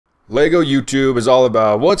Lego YouTube is all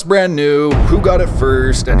about what's brand new, who got it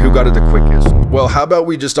first, and who got it the quickest. Well, how about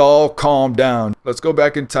we just all calm down? Let's go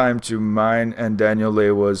back in time to mine and Daniel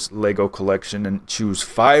Lewa's Lego collection and choose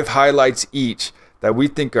 5 highlights each that we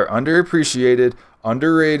think are underappreciated,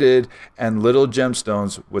 underrated, and little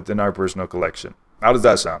gemstones within our personal collection. How does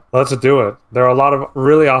that sound? Let's do it. There are a lot of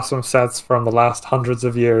really awesome sets from the last hundreds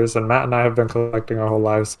of years, and Matt and I have been collecting our whole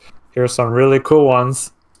lives. Here's some really cool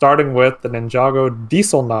ones, starting with the Ninjago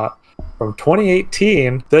Diesel Knot from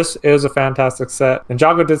 2018. This is a fantastic set.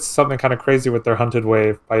 Ninjago did something kind of crazy with their Hunted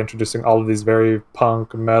Wave by introducing all of these very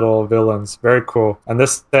punk metal villains. Very cool. And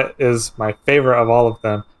this set is my favorite of all of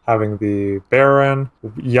them, having the Baron,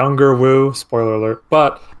 younger Wu, spoiler alert.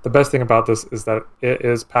 But the best thing about this is that it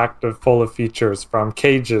is packed full of features, from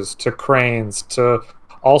cages to cranes to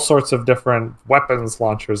all sorts of different weapons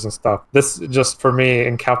launchers and stuff. This just, for me,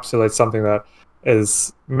 encapsulates something that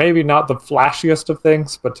is maybe not the flashiest of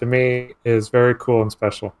things, but to me is very cool and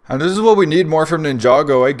special. And this is what we need more from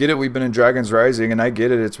Ninjago. I get it, we've been in Dragon's Rising, and I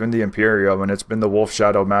get it, it's been the Imperium, and it's been the Wolf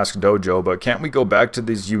Shadow Mask Dojo, but can't we go back to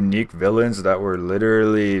these unique villains that were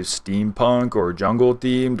literally steampunk or jungle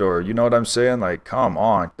themed, or you know what I'm saying? Like, come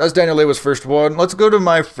on. That's Daniel Lewa's first one. Let's go to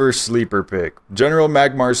my first sleeper pick, General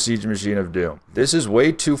Magmar's Siege Machine of Doom. This is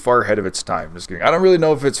way too far ahead of its time. Just kidding. I don't really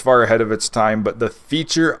know if it's far ahead of its time, but the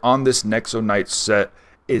feature on this Nexo Knight set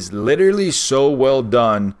is literally so well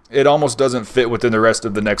done, it almost doesn't fit within the rest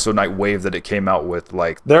of the Nexo Knight wave that it came out with.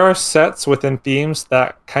 Like, there are sets within themes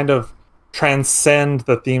that kind of transcend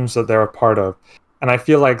the themes that they're a part of. And I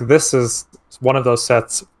feel like this is one of those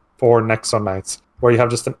sets for Nexo Knights, where you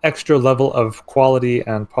have just an extra level of quality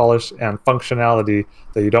and polish and functionality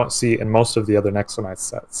that you don't see in most of the other Nexo Knights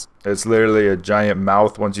sets. It's literally a giant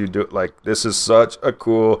mouth once you do it. Like, this is such a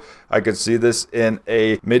cool, I could see this in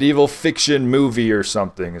a medieval fiction movie or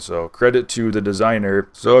something, so credit to the designer.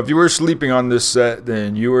 So if you were sleeping on this set,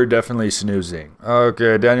 then you were definitely snoozing.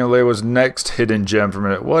 Okay, Daniel Lewa's next hidden gem for a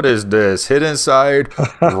minute. What is this? Hidden Side?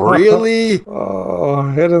 Really?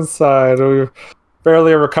 Oh, Hidden Side. We're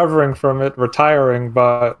barely recovering from it, retiring,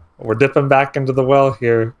 but we're dipping back into the well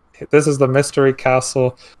here. This is the Mystery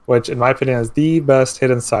Castle, which in my opinion is the best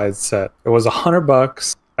Hidden Side set. It was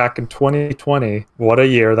 $100 back in 2020. What a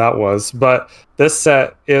year that was. But this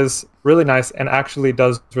set is really nice and actually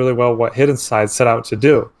does really well what Hidden Side set out to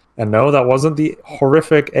do. And no, that wasn't the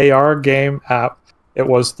horrific AR game app. It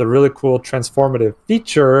was the really cool transformative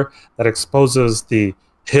feature that exposes the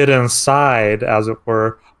hidden side, as it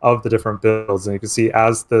were, of the different builds. And you can see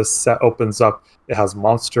as this set opens up, it has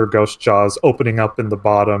monster ghost jaws opening up in the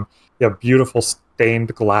bottom. You have beautiful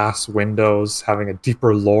stained glass windows having a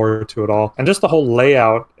deeper lore to it all. And just the whole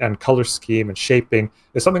layout and color scheme and shaping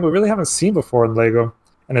is something we really haven't seen before in Lego,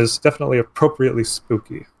 and is definitely appropriately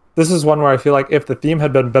spooky. This is one where I feel like if the theme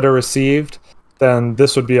had been better received, then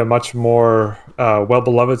this would be a much more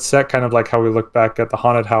well-beloved set, kind of like how we look back at the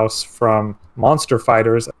Haunted House from Monster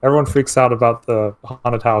Fighters. Everyone freaks out about the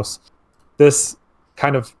Haunted House. This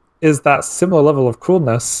kind of is that similar level of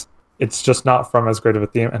coolness. It's just not from as great of a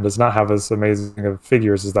theme and does not have as amazing of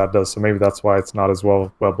figures as that does, so maybe that's why it's not as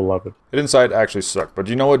well-beloved. Hidden Side actually sucked, but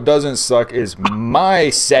you know what doesn't suck is my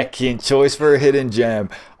second choice for a hidden gem.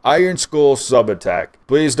 Iron Skull Sub Attack.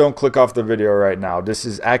 Please don't click off the video right now. This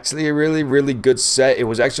is actually a really, really good set. It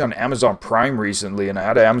was actually on Amazon Prime recently, and I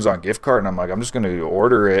had an Amazon gift card, and I'm like, I'm just going to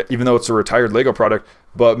order it, even though it's a retired Lego product.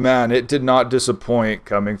 But man, it did not disappoint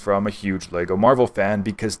coming from a huge Lego Marvel fan,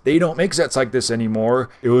 because they don't make sets like this anymore.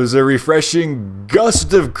 It was a refreshing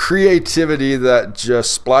gust of creativity that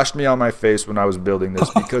just splashed me on my face when I was building this,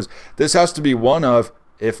 because this has to be one of,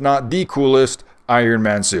 if not the coolest, Iron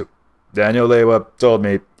Man suit. Daniel Lewa told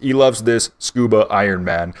me he loves this Scuba Iron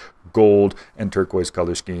Man gold and turquoise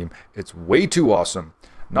color scheme. It's way too awesome.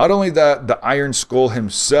 Not only that, the Iron Skull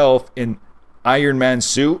himself in Iron Man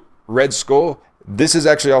suit, Red Skull, this is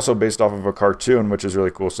actually also based off of a cartoon, which is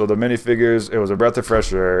really cool. So the minifigures, it was a breath of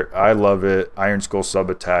fresh air. I love it. Iron Skull Sub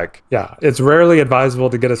Attack. Yeah, it's rarely advisable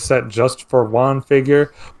to get a set just for one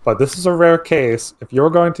figure, but this is a rare case. If you're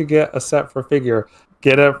going to get a set for figure,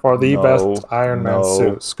 get it for the best Iron Man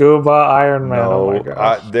suit. Scuba Iron Man. Oh my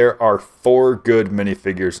gosh. There are 4 good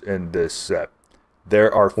minifigures in this set.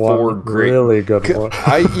 There are 4 great. Really good one.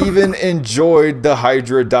 I even enjoyed the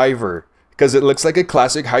Hydra Diver, because it looks like a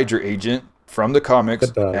classic Hydra agent from the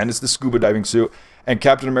comics, and it's the scuba diving suit. And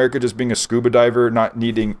Captain America just being a scuba diver, not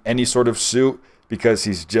needing any sort of suit, because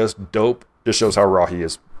he's just dope. Just shows how raw he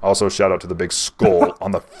is. Also, shout out to the big skull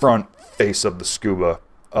on the front face of the scuba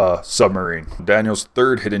submarine. Daniel's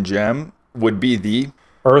third hidden gem would be the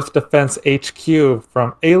Earth Defense HQ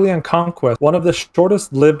from Alien Conquest, one of the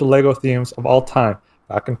shortest lived Lego themes of all time.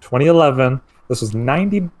 back in 2011. This was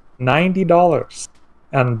 $90.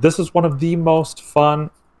 And this is one of the most fun,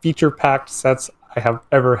 feature-packed sets I have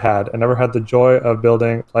ever had. I never had the joy of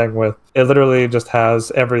playing with. It literally just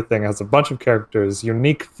has everything. It has a bunch of characters,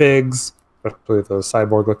 unique figs, especially the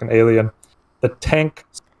cyborg-looking alien. The tank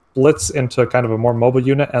splits into kind of a more mobile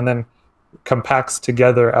unit and then compacts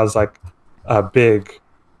together as like a big...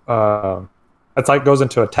 it's like goes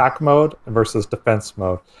into attack mode versus defense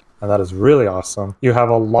mode. And that is really awesome. You have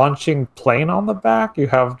a launching plane on the back. You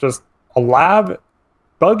have just a lab,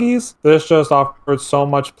 buggies. This just offered so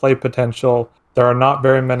much play potential. There are not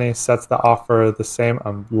very many sets that offer the same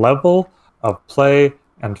level of play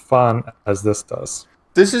and fun as this does.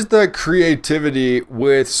 This is the creativity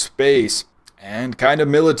with space and kind of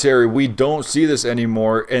military. We don't see this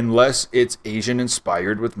anymore unless it's Asian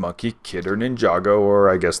inspired with Monkey Kid or Ninjago, or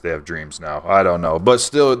I guess they have Dreams now. I don't know. But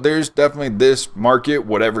still, there's definitely this market,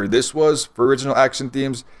 whatever this was for original action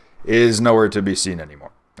themes, is nowhere to be seen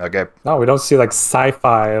anymore. Okay. No, we don't see like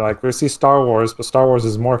sci-fi. Like we see Star Wars, but Star Wars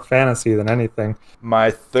is more fantasy than anything. My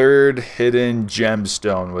third hidden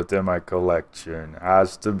gemstone within my collection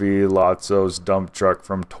has to be Lotso's dump truck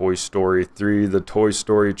from Toy Story 3. The Toy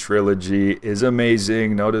Story trilogy is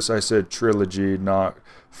amazing. Notice I said trilogy, not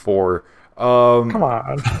 4. Come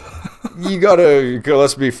on. You gotta,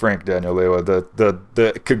 let's be frank, Daniel Lewa.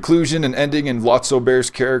 The conclusion and ending in Lotso Bear's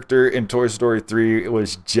character in Toy Story 3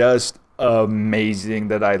 was just amazing,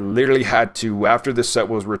 that I literally had to, after this set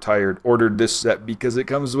was retired, ordered this set because it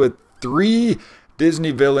comes with 3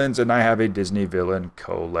 Disney villains, and I have a Disney villain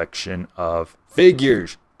collection of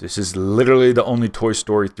figures. This is literally the only Toy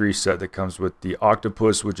Story 3 set that comes with the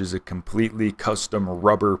octopus, which is a completely custom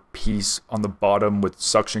rubber piece on the bottom with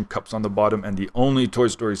suction cups on the bottom, and the only Toy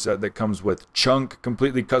Story set that comes with Chunk,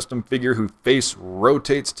 completely custom figure whose face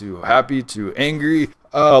rotates to happy to angry.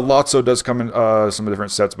 Lotso does come in some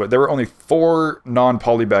different sets, but there were only 4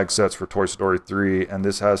 non-polybag sets for Toy Story 3, and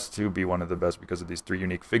this has to be one of the best because of these 3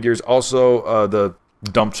 unique figures. Also, the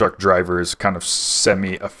dump truck driver is kind of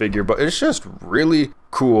semi a figure, but it's just really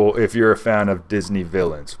cool if you're a fan of Disney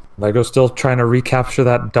villains. Lego's still trying to recapture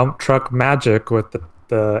that dump truck magic with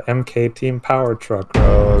the MK Team Power Truck.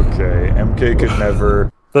 Okay, MK could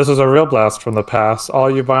never. This is a real blast from the past.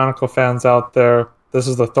 All you Bionicle fans out there, this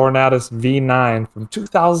is the Thornatus V9 from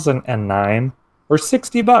 2009 for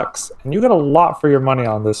 $60, and you get a lot for your money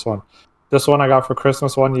on this one. This one I got for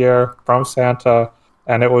Christmas one year from Santa.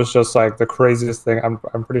 And it was just like the craziest thing.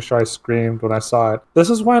 I'm pretty sure I screamed when I saw it. This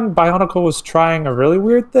is when Bionicle was trying a really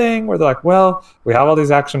weird thing where they're like, well, we have all these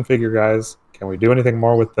action figure guys. Can we do anything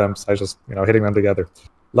more with them besides just, hitting them together?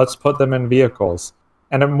 Let's put them in vehicles.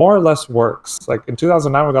 And it more or less works. Like in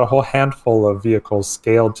 2009, we got a whole handful of vehicles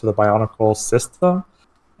scaled to the Bionicle system.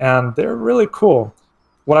 And they're really cool.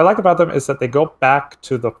 What I like about them is that they go back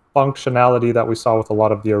to the functionality that we saw with a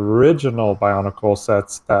lot of the original Bionicle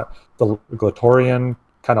sets that the Glatorian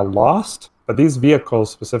kind of lost. But these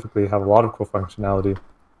vehicles specifically have a lot of cool functionality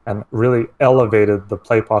and really elevated the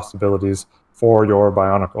play possibilities for your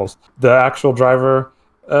Bionicles. The actual driver,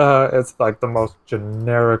 it's like the most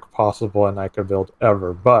generic possible NICA build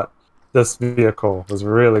ever. But this vehicle was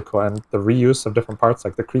really cool. And the reuse of different parts,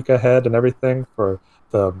 like the Krika head and everything for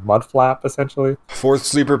the mud flap, essentially. 4th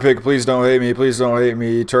sleeper pick, please don't hate me. Please don't hate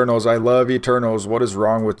me. Eternals, I love Eternals. What is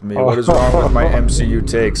wrong with me? What is wrong with my MCU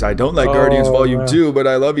takes? I don't like Guardians Volume 2, but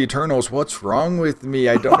I love Eternals. What's wrong with me?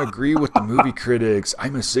 I don't agree with the movie critics.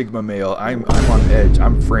 I'm a Sigma male. I'm on edge.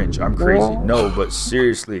 I'm fringe. I'm crazy. No, but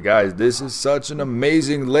seriously, guys, this is such an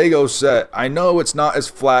amazing Lego set. I know it's not as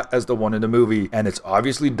flat as the one in the movie, and it's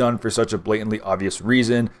obviously done for such a blatantly obvious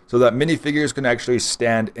reason, so that minifigures can actually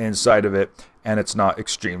stand inside of it, and it's not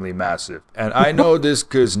extremely massive. And I know this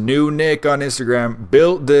because New Nick on Instagram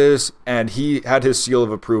built this, and he had his seal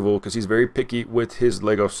of approval because he's very picky with his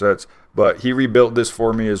Lego sets, but he rebuilt this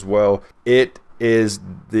for me as well. It is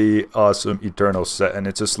the awesome Eternal set, and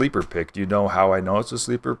it's a sleeper pick. Do you know how I know it's a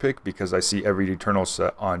sleeper pick? Because I see every Eternal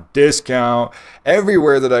set on discount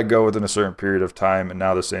everywhere that I go within a certain period of time, and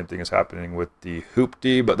now the same thing is happening with the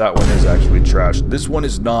Hoopty, but that one is actually trash. This one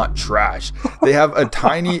is not trash. They have a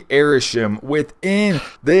tiny Airshim within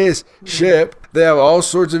this ship. They have all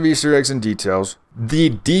sorts of Easter eggs and details. The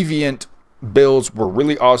Deviant builds were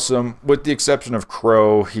really awesome, with the exception of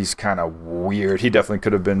Crow. He's kind of weird. He definitely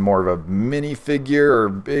could have been more of a minifigure or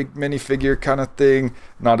big minifigure kind of thing.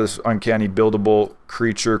 Not as uncanny buildable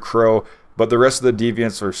creature, Crow. But the rest of the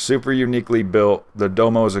Deviants are super uniquely built. The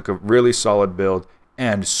Domo is a really solid build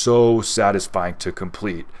and so satisfying to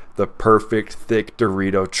complete. The perfect thick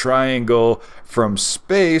Dorito triangle from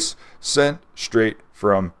space sent straight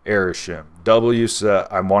from Airshim. W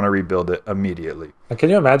set. I want to rebuild it immediately. And can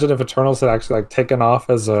you imagine if Eternals had actually like taken off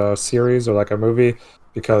as a series or like a movie?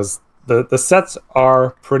 Because the sets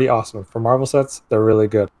are pretty awesome. For Marvel sets, they're really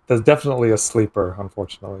good. There's definitely a sleeper,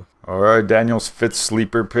 unfortunately. All right, Daniel's 5th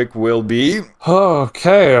sleeper pick will be...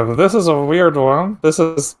 Okay, this is a weird one. This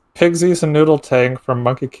is Pigsies and Noodle Tank from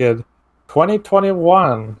Monkey Kid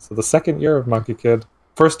 2021. So the second year of Monkey Kid.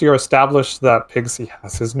 First year established that Pigsy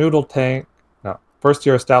has his noodle tank. No, first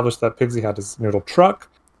year established that Pigsy had his noodle truck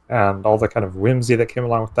and all the kind of whimsy that came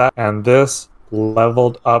along with that. And this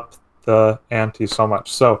leveled up the ante so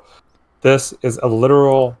much. So this is a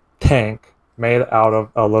literal tank made out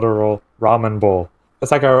of a literal ramen bowl.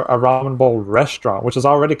 It's like a ramen bowl restaurant, which is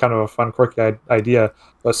already kind of a fun, quirky idea.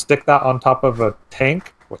 But stick that on top of a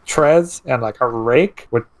tank with treads and like a rake.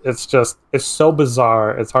 It's so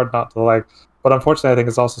bizarre. It's hard not to like. But unfortunately, I think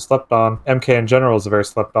it's also slept on. MK in general is a very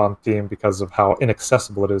slept on theme because of how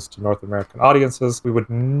inaccessible it is to North American audiences. We would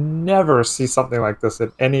never see something like this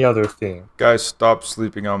in any other theme. Guys, stop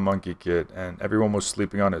sleeping on Monkey Kid. And everyone was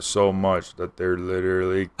sleeping on it so much that they're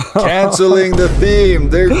literally canceling the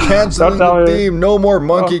theme. They're canceling the theme. No more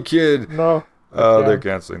Monkey Kid. No. They're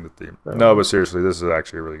canceling the theme. No, but seriously, this is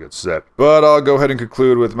actually a really good set. But I'll go ahead and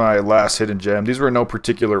conclude with my last hidden gem. These were in no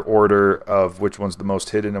particular order of which one's the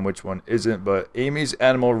most hidden and which one isn't, but Amy's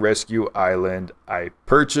Animal Rescue Island. I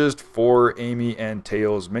purchased 4 Amy and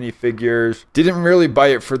Tails minifigures. Didn't really buy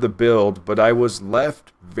it for the build, but I was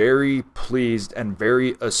left very pleased and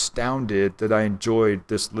very astounded that I enjoyed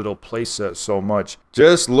this little playset so much.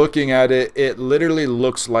 Just looking at it, it literally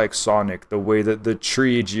looks like Sonic, the way that the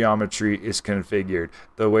tree geometry is configured,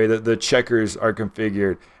 the way that the checkers are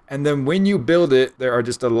configured. And then when you build it, there are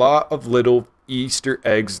just a lot of little Easter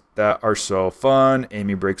eggs that are so fun.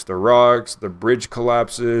 Amy breaks the rocks, the bridge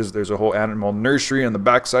collapses, there's a whole animal nursery on the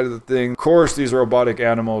backside of the thing. Of course, these robotic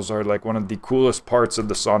animals are like one of the coolest parts of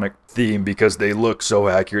the Sonic theme because they look so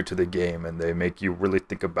accurate to the game and they make you really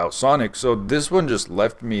think about Sonic. So this one just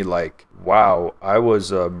left me like, wow, I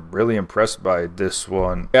was really impressed by this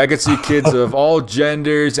one. I could see kids of all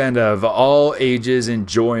genders and of all ages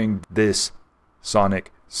enjoying this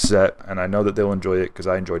Sonic set, and I know that they'll enjoy it because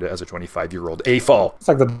I enjoyed it as a 25-year-old AFOL. It's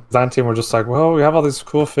like the design team were just like, well, we have all these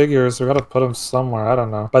cool figures, we gotta put them somewhere. I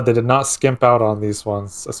don't know, but they did not skimp out on these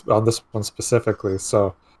ones, on this one specifically.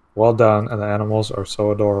 So well done, and the animals are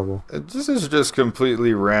so adorable. This is just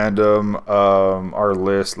completely random. Our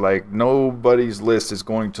list, like nobody's list is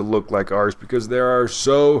going to look like ours because there are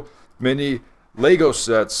so many Lego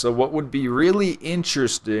sets. So what would be really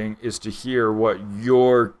interesting is to hear what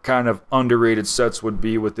your kind of underrated sets would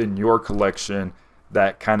be within your collection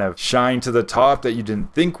that kind of shine to the top that you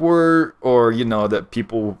didn't think were, or you know, that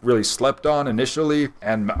people really slept on initially.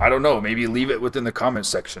 And I don't know, maybe leave it within the comment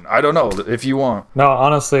section. I don't know if you want. No,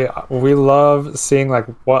 honestly, we love seeing like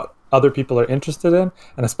what other people are interested in,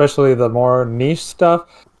 and especially the more niche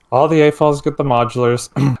stuff. All the AFOLs get the modulars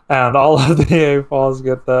and all of the AFOLs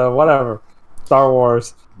get the whatever Star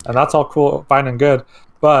Wars, and that's all cool, fine and good,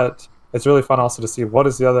 but it's really fun also to see what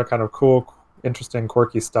is the other kind of cool, interesting,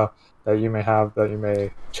 quirky stuff that you may have, that you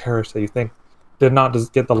may cherish, that you think did not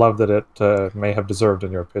get the love that it may have deserved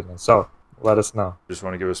in your opinion. So let us know. Just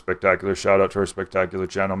want to give a spectacular shout out to our spectacular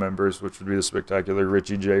channel members, which would be the spectacular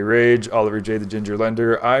Richie J Rage, Oliver J the Ginger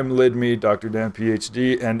Lender, I'm Lidme, Dr. Dan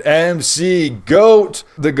PhD, and MC Goat,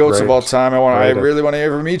 the goats Rage. of all time. I really want to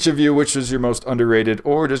hear from each of you which is your most underrated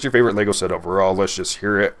or just your favorite Lego set overall. Let's just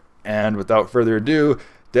hear it. And without further ado,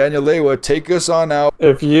 Daniel Lewa, take us on out.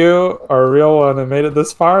 If you are a real one and made it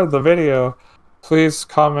this far in the video, please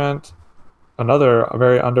comment another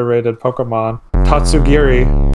very underrated Pokemon, Tatsugiri.